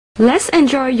Let's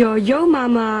enjoy your Yo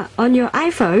Mama on your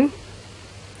iPhone.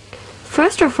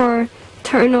 First of all,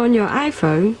 turn on your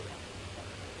iPhone.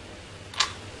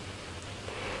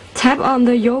 Tap on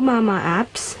the Yo Mama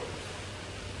apps.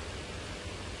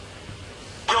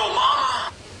 Yo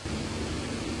Mama!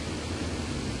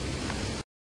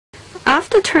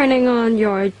 After turning on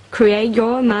your Create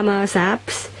Your Mama's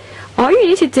apps, all you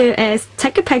need to do is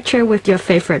take a picture with your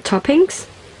favorite toppings.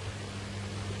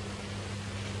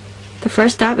 The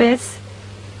first step is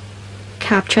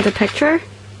capture the picture.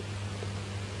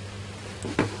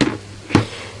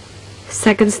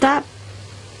 Second step,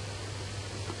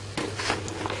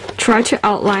 try to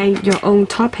outline your own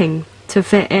topping to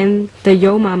fit in the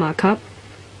Yo Mama cup.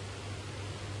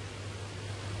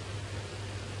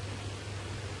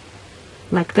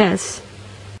 Like this.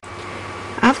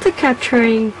 After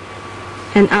capturing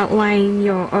and outline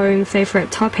your own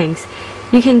favorite toppings,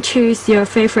 you can choose your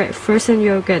favorite frozen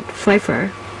yogurt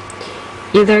flavor,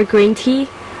 either green tea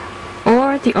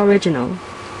or the original.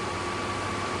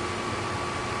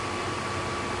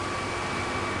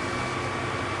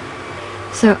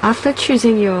 So after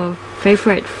choosing your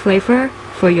favorite flavor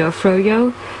for your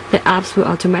froyo, the apps will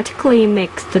automatically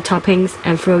mix the toppings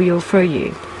and froyo for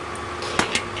you.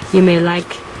 You may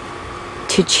like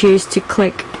to choose to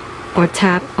click or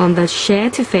tap on the share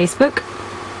to Facebook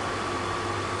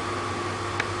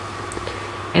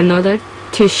in order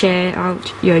to share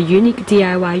out your unique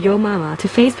DIY Yo Mama to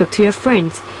Facebook to your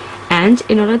friends and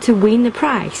in order to win the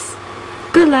prize.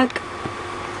 Good luck!